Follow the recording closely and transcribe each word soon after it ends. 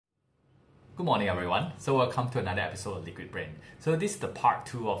Good morning, everyone. So welcome to another episode of Liquid Brain. So this is the part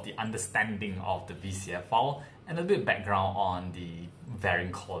 2 of the understanding of the VCF file and a bit of background on the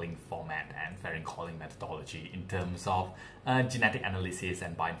variant calling format and variant calling methodology in terms of genetic analysis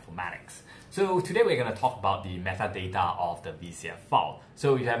and bioinformatics. So today we're going to talk about the metadata of the VCF file.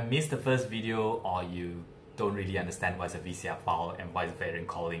 So if you have missed the first video or you don't really understand what is a VCF file and what is variant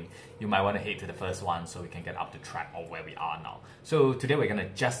calling, you might want to head to the first one so we can get up to track of where we are now. So today we're going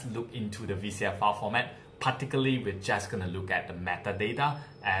to just look into the VCF file format. Particularly, we're just going to look at the metadata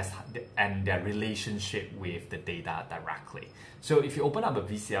and their relationship with the data directly. So if you open up a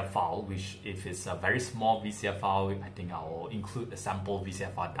VCF file, which if it's a very small VCF file, I think I'll include a sample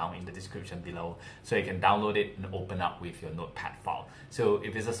VCF file down in the description below, so you can download it and open up with your notepad file. So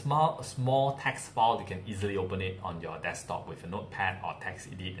if it's a small text file, you can easily open it on your desktop with a notepad or text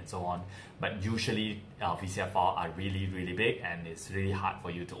edit and so on. But usually VCF files are really big and it's really hard for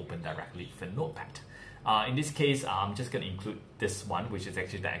you to open directly with a notepad. In this case, I'm just going to include this one, which is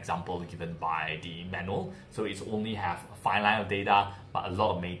actually the example given by the manual. So it's only have 5 lines of data, but a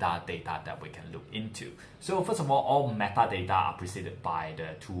lot of metadata that we can look into. So first of all metadata are preceded by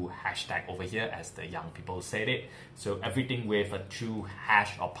the 2 hashtag over here, as the young people said it. So everything with a 2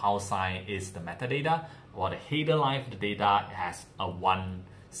 hash or pound sign is the metadata, while the header line of the data has a 1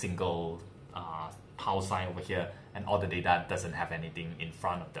 single pound sign over here, and all the data doesn't have anything in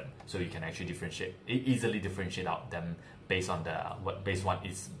front of them, so you can actually easily differentiate out them based on what base one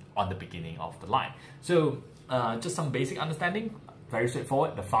is on the beginning of the line. So just some basic understanding, very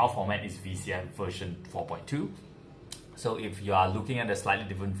straightforward. The file format is VCF version 4.2. So if you are looking at a slightly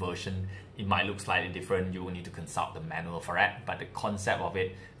different version, it might look slightly different. You will need to consult the manual for that, but the concept of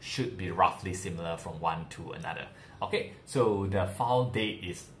it should be roughly similar from one to another. Okay, so the file date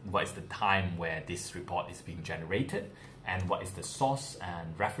is what is the time where this report is being generated, and what is the source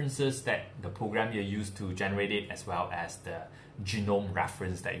and references that the program you use to generate it, as well as the genome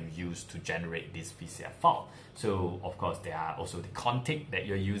reference that you use to generate this VCF file. So of course there are also the contig that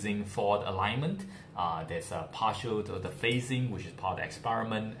you're using for the alignment. There's a partial to the phasing, which is part of the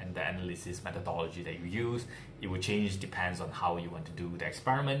experiment, and the analysis methodology that you use. It will change, depends on how you want to do the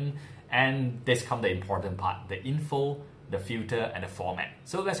experiment. And this comes the important part, the info, the filter, and the format.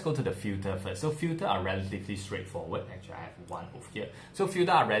 So let's go to the filter first. So filter are relatively straightforward. Actually, I have one over here. So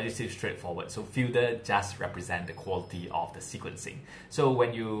filter are relatively straightforward. So filter just represent the quality of the sequencing. So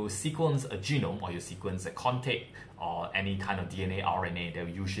when you sequence a genome or you sequence a contig or any kind of DNA, RNA, they'll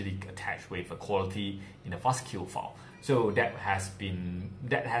usually attach with a quality in a FASTQ file. So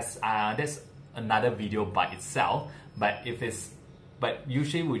that's another video by itself. But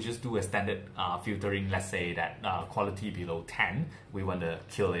usually we just do a standard filtering. Let's say that quality below 10, we want to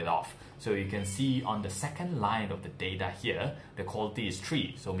kill it off. So you can see on the second line of the data here, the quality is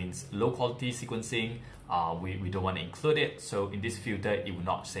 3. So it means low quality sequencing, we don't want to include it. So in this filter, it will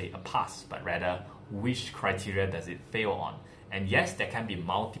not say a pass, but rather which criteria does it fail on. And yes, there can be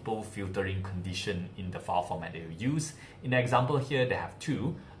multiple filtering conditions in the file format that you use. In the example here, they have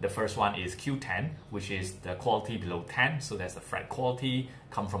 2. The first one is Q10, which is the quality below 10. So that's the FRAC quality,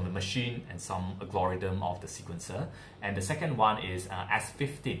 come from the machine and some algorithm of the sequencer. And the second one is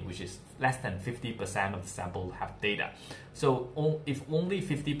S15, which is less than 50% of the sample have data. So if only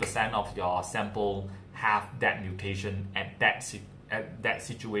 50% of your sample have that mutation at that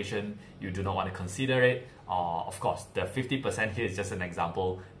situation, you do not want to consider it. Of course, the 50% here is just an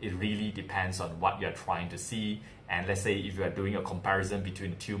example. It really depends on what you're trying to see. And let's say if you are doing a comparison between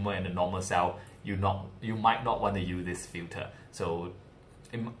the tumor and the normal cell, you might not want to use this filter. So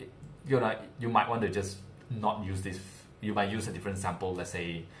you might want to just not use this. You might use a different sample. Let's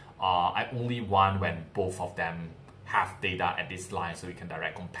say I only want when both of them have data at this line, so you can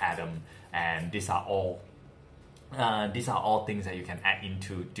direct compare them. And these are all things that you can add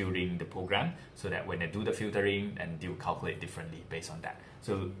into during the program, so that when they do the filtering, and they will calculate differently based on that.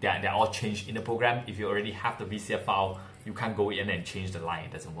 So they're all changed in the program. If you already have the VCF file, you can't go in and change the line.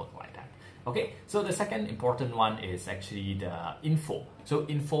 It doesn't work like that. Okay, so the second important one is actually the info. So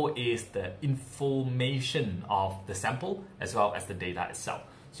info is the information of the sample as well as the data itself.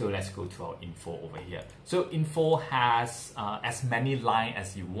 So let's go to our info over here. So info has as many lines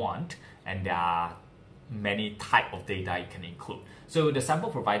as you want, and there are many type of data you can include. So the sample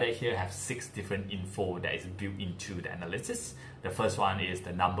provider here have 6 different info that is built into the analysis. The first one is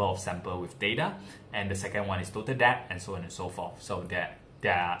the number of sample with data, and the second one is total depth, and so on and so forth. So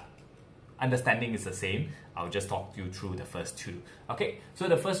their understanding is the same. I'll just talk you through the first 2. Okay, so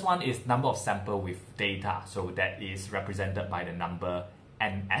the first one is number of sample with data. So that is represented by the number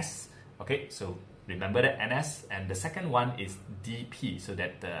NS. Okay, so Remember that NS, and the second one is DP, so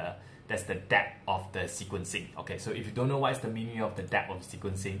that that's the depth of the sequencing. Okay, so if you don't know what is the meaning of the depth of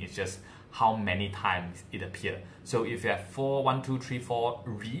sequencing, it's just how many times it appears. So if you have 1, 2, 3, 4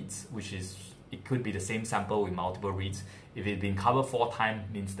 reads, which is, it could be the same sample with multiple reads. If it's been covered 4 times,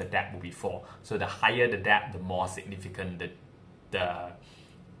 means the depth will be 4. So the higher the depth, the more significant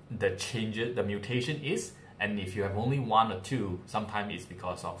the changes, the mutation is. And if you have only 1 or 2, sometimes it's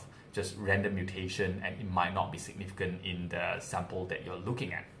because of just random mutation, and it might not be significant in the sample that you're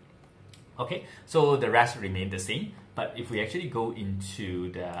looking at. Okay, so the rest remain the same. But if we actually go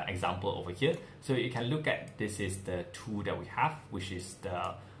into the example over here, so you can look at, this is the tool that we have, which is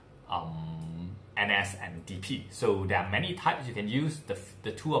the NS and DP. So there are many types you can use.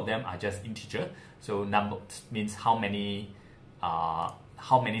 The 2 of them are just integer. So number means how many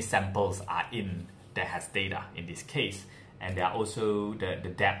samples are in that has data in this case. And there are also the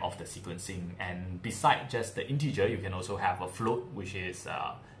depth of the sequencing. And besides just the integer, you can also have a float, which is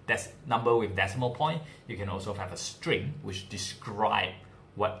number with decimal point. You can also have a string, which describe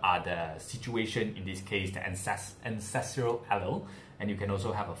what are the situation, in this case, the ancestral allele. And you can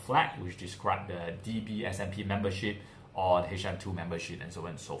also have a flag, which describe the DB SMP membership or the HM2 membership, and so on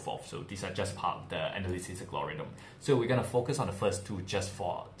and so forth. So these are just part of the analysis algorithm. So we're going to focus on the first 2 just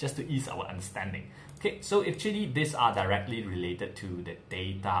to ease our understanding. Okay, so actually these are directly related to the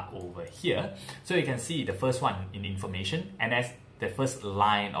data over here. So you can see the first one in information, and as the first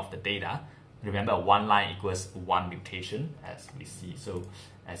line of the data, remember 1 line equals 1 mutation, as we see. So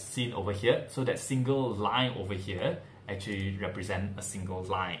as seen over here, so that single line over here actually represent a single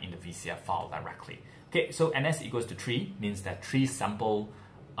line in the VCF file directly. Okay, so NS equals to 3 means that 3 sample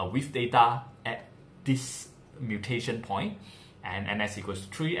with data at this mutation point, and NS equals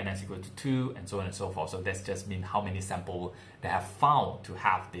to 3, NS equals to 2, and so on and so forth. So that's just mean how many samples they have found to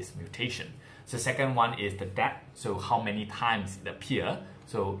have this mutation. So second one is the depth, so how many times it appear.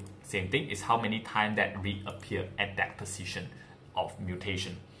 So same thing is how many times that reappear at that position of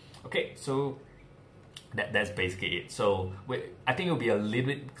mutation. Okay, so that's basically it. So I think it will be a little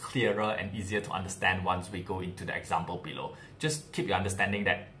bit clearer and easier to understand once we go into the example below. Just keep your understanding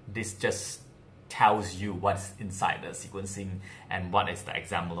that this just tells you what's inside the sequencing and what is the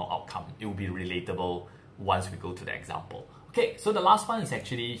example outcome. It will be relatable once we go to the example. Okay, so the last one is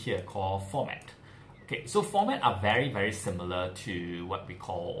actually here called format. Okay, so format are very, very similar to what we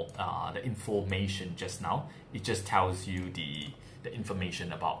call the information just now. It just tells you the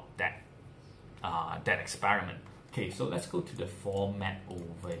information about that experiment. Okay, so let's go to the format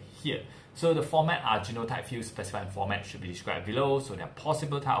over here. So the format are genotype field specified format should be described below. So there are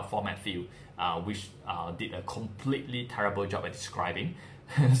possible type of format field which did a completely terrible job at describing.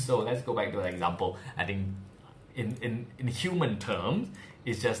 So let's go back to the example. I think in human terms,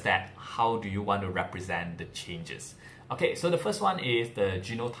 it's just that how do you want to represent the changes? Okay, so the first one is the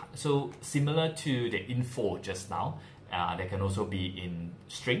genotype. So similar to the info just now, they can also be in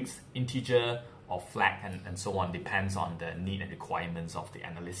strings, integer, or flag, and so on, depends on the need and requirements of the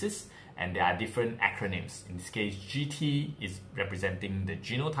analysis. And there are different acronyms. In this case, GT is representing the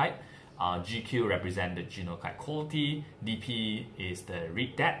genotype, GQ represent the genotype quality, DP is the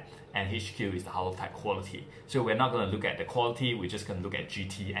read depth, and HQ is the holotype quality. So we're not going to look at the quality, we're just going to look at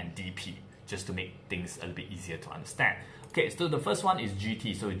GT and DP, just to make things a little bit easier to understand. Okay, so the first one is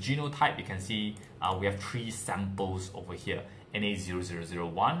GT. So genotype, you can see we have 3 samples over here,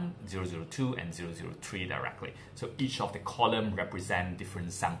 NA0001, 002, and 003 directly. So each of the column represent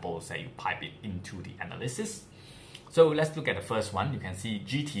different samples that you pipe it into the analysis. So let's look at the first one. You can see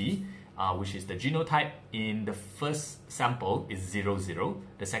GT, which is the genotype. In the first sample is 00,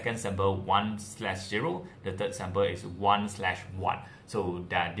 the second sample 1/0, the third sample is 1/1. So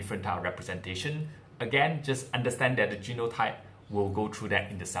there are different type of representation. Again, just understand that the genotype will go through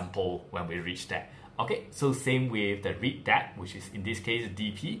that in the sample when we reach that. Okay, so same with the read depth, which is in this case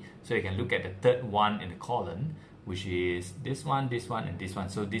DP. So you can look at the third one in the column, which is this one, and this one.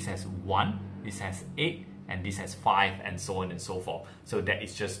 So this has 1, this has 8, and this has 5, and so on and so forth. So that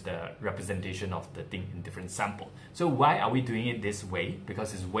is just the representation of the thing in different sample. So why are we doing it this way?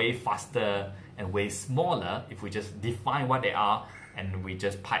 Because it's way faster and way smaller if we just define what they are and we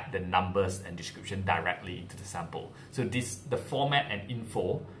just pipe the numbers and description directly into the sample. So the format and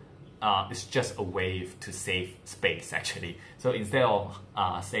info is just a way to save space actually. So instead of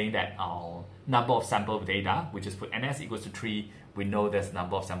saying that our number of sample of data, we just put NS equals to 3, we know there's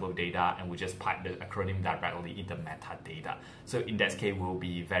number of sample of data, and we just pipe the acronym directly into metadata. So in that case, it will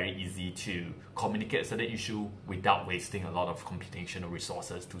be very easy to communicate a certain issue without wasting a lot of computational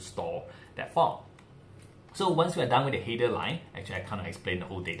resources to store that file. So once we're done with the header line, actually I kind of explained the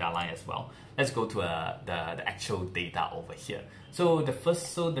whole data line as well. Let's go to the actual data over here. So the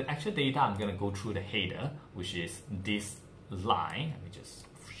actual data, I'm going to go through the header, which is this line. Let me just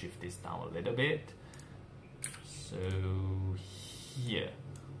shift this down a little bit. So here.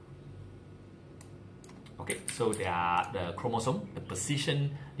 Okay, so there are the chromosome, the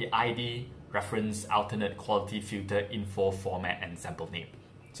position, the ID, reference, alternate, quality, filter, info, format, and sample name,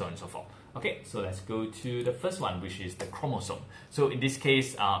 so on and so forth. Okay, so let's go to the first one, which is the chromosome. So in this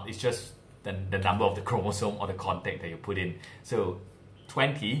case, it's just the number of the chromosome or the contact that you put in. So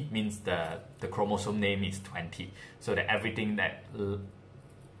 20 means the chromosome name is 20. So that everything that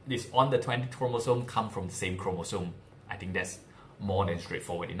is on the 20th chromosome come from the same chromosome. I think that's more than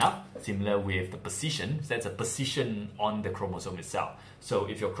straightforward enough. Similar with the position, so that's a position on the chromosome itself. So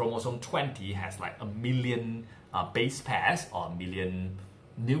if your chromosome 20 has like 1 million base pairs or 1 million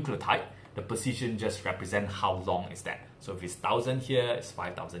nucleotide, the position just represents how long is that. So if it's 1,000 here, it's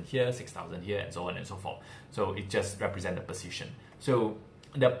 5,000 here, 6,000 here, and so on and so forth. So it just represents the position. So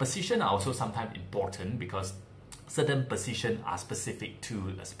the position are also sometimes important because certain positions are specific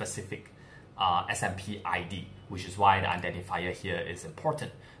to a specific SMP ID, which is why the identifier here is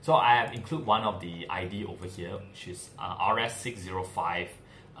important. So I have included one of the ID over here, which is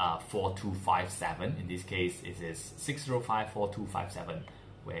RS6054257. In this case, it is 6054257.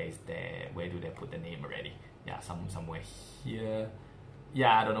 Where do they put the name already? Yeah, somewhere here.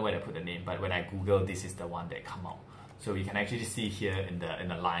 Yeah, I don't know where they put the name, but when I Google, this is the one that come out. So you can actually see here in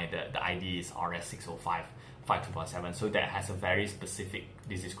the line the ID is RS6055247. So that has a very specific.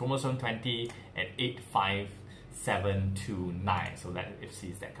 This is chromosome 20 at 85729. So let's see,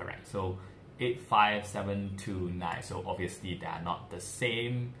 is that correct? So 85729. So obviously they are not the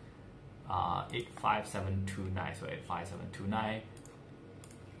same. 85729. So 85729.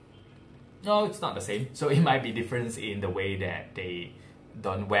 No, it's not the same. So it might be difference in the way that they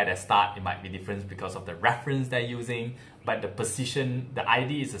don't where they start. It might be different because of the reference they're using, but the position, the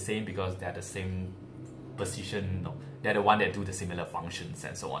ID is the same because they're the same position. No, they're the one that do the similar functions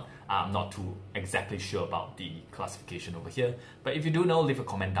and so on. I'm not too exactly sure about the classification over here, but if you do know, leave a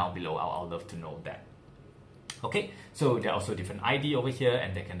comment down below. I'll love to know that. Okay, so there are also different ID over here,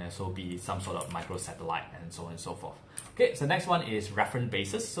 and there can also be some sort of microsatellite and so on and so forth. Okay, so next one is reference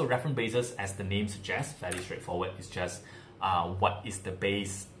bases. So reference bases, as the name suggests, fairly straightforward. It's just what is the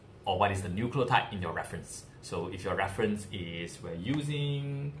base or what is the nucleotide in your reference. So if your reference is, we're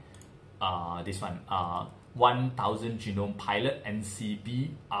using this one, 1000 genome pilot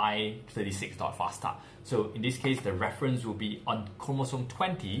NCB I36.FASTA. So in this case, the reference will be on chromosome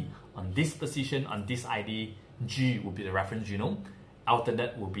 20, on this position, on this ID. G will be the reference genome,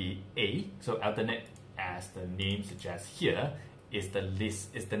 alternate will be A. So alternate, as the name suggests here, is the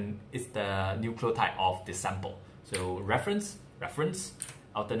nucleotide of the sample. So reference,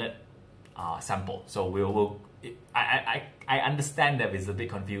 alternate, sample. So I understand that it's a bit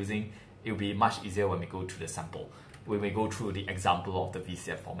confusing. It will be much easier when we go to the sample. When we go through the example of the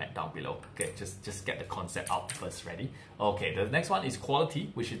VCF format down below. Okay, just get the concept out first ready. Okay, the next one is quality,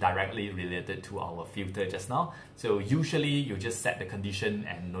 which is directly related to our filter just now. So usually you just set the condition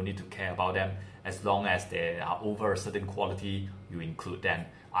and no need to care about them. As long as they are over a certain quality, you include them,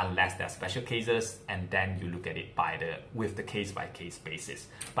 unless there are special cases, and then you look at it with the case by case basis.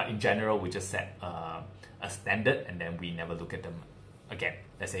 But in general, we just set a standard and then we never look at them again.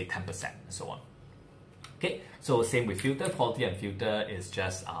 Let's say 10% and so on. Okay, so same with filter. Quality and filter is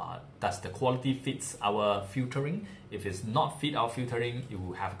just does the quality fits our filtering? If it's not fit our filtering, you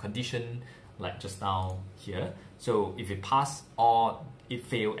will have a condition like just now here. So if it pass or it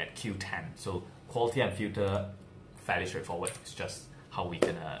fail at Q10. So quality and filter, fairly straightforward. It's just how we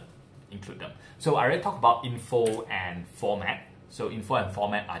can include them. So I already talked about info and format. So info and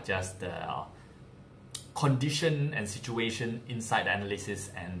format are just the condition and situation inside the analysis,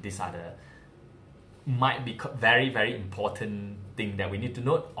 and these are the might be very, very important thing that we need to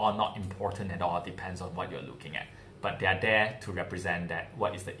note, or not important at all, depends on what you're looking at. But they are there to represent that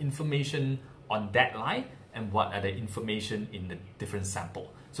what is the information on that line and what are the information in the different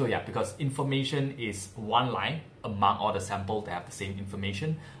sample. So yeah, because information is one line among all the samples that have the same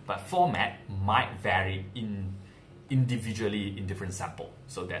information, but format might vary individually in different sample.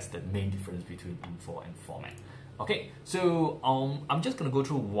 So that's the main difference between info and format. Okay, so I'm just going to go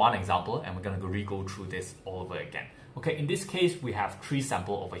through one example and we're going to re-go through this all over again. Okay, in this case, we have 3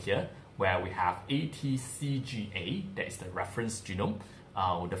 samples over here where we have ATCGA, that is the reference genome.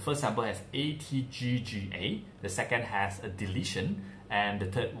 The first sample has ATGGA, the second has a deletion, and the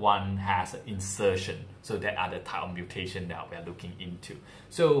third one has insertion. So that are the type of mutation that we are looking into.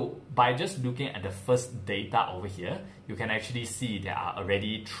 So by just looking at the first data over here, you can actually see there are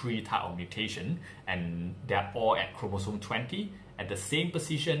already 3 types of mutation, and they are all at chromosome 20 at the same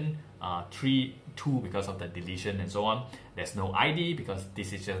position, 2 because of the deletion and so on. There's no ID because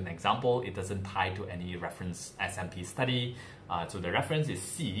this is just an example. It doesn't tie to any reference SMP study. So the reference is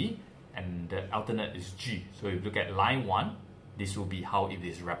C and the alternate is G. So if you look at line 1, this will be how it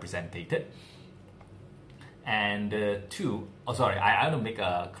is represented. And 2, I want to make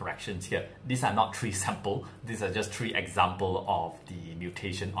a corrections here. These are not 3 samples. These are just 3 examples of the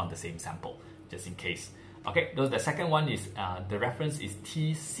mutation on the same sample, just in case. Okay, the second one is the reference is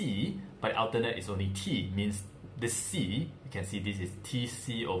TC, but alternate is only T, means the C, you can see this is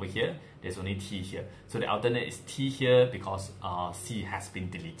TC over here, there's only T here. So the alternate is T here because C has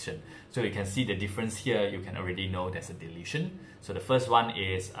been deleted. So you can see the difference here, you can already know there's a deletion. So the first one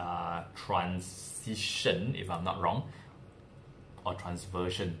is transition, if I'm not wrong, or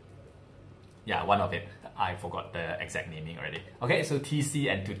transversion. Yeah, one of it. I forgot the exact naming already. Okay, so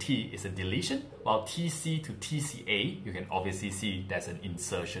TC and to T is a deletion, while TC to TCA, you can obviously see there's an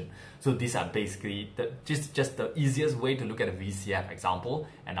insertion. So these are basically just the easiest way to look at a VCF example,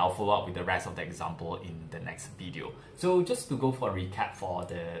 and I'll follow up with the rest of the example in the next video. So just to go for a recap for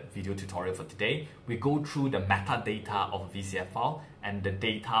the video tutorial for today, we go through the metadata of a VCF file and the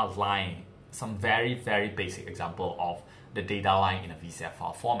data line, some very basic example of the data line in a VCF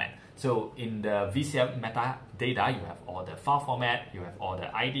file format. So in the VCF metadata, you have all the file format, you have all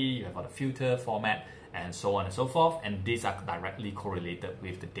the ID, you have all the filter format, and so on and so forth. And these are directly correlated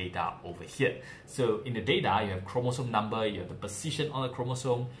with the data over here. So in the data, you have chromosome number, you have the position on the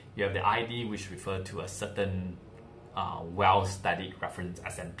chromosome, you have the ID, which refer to a certain well-studied reference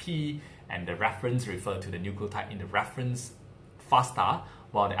SNP, and the reference refer to the nucleotide in the reference FASTA,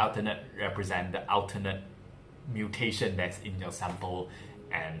 while the alternate represent the alternate mutation that's in your sample,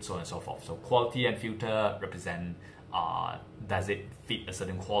 and so on and so forth. So quality and filter represent does it fit a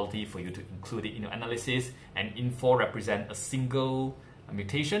certain quality for you to include it in your analysis, and info represent a single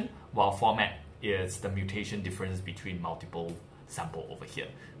mutation, while format is the mutation difference between multiple sample over here.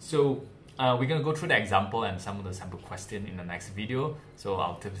 So we're going to go through the example and some of the sample question in the next video. So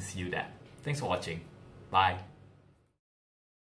I'll see you there. Thanks for watching. Bye.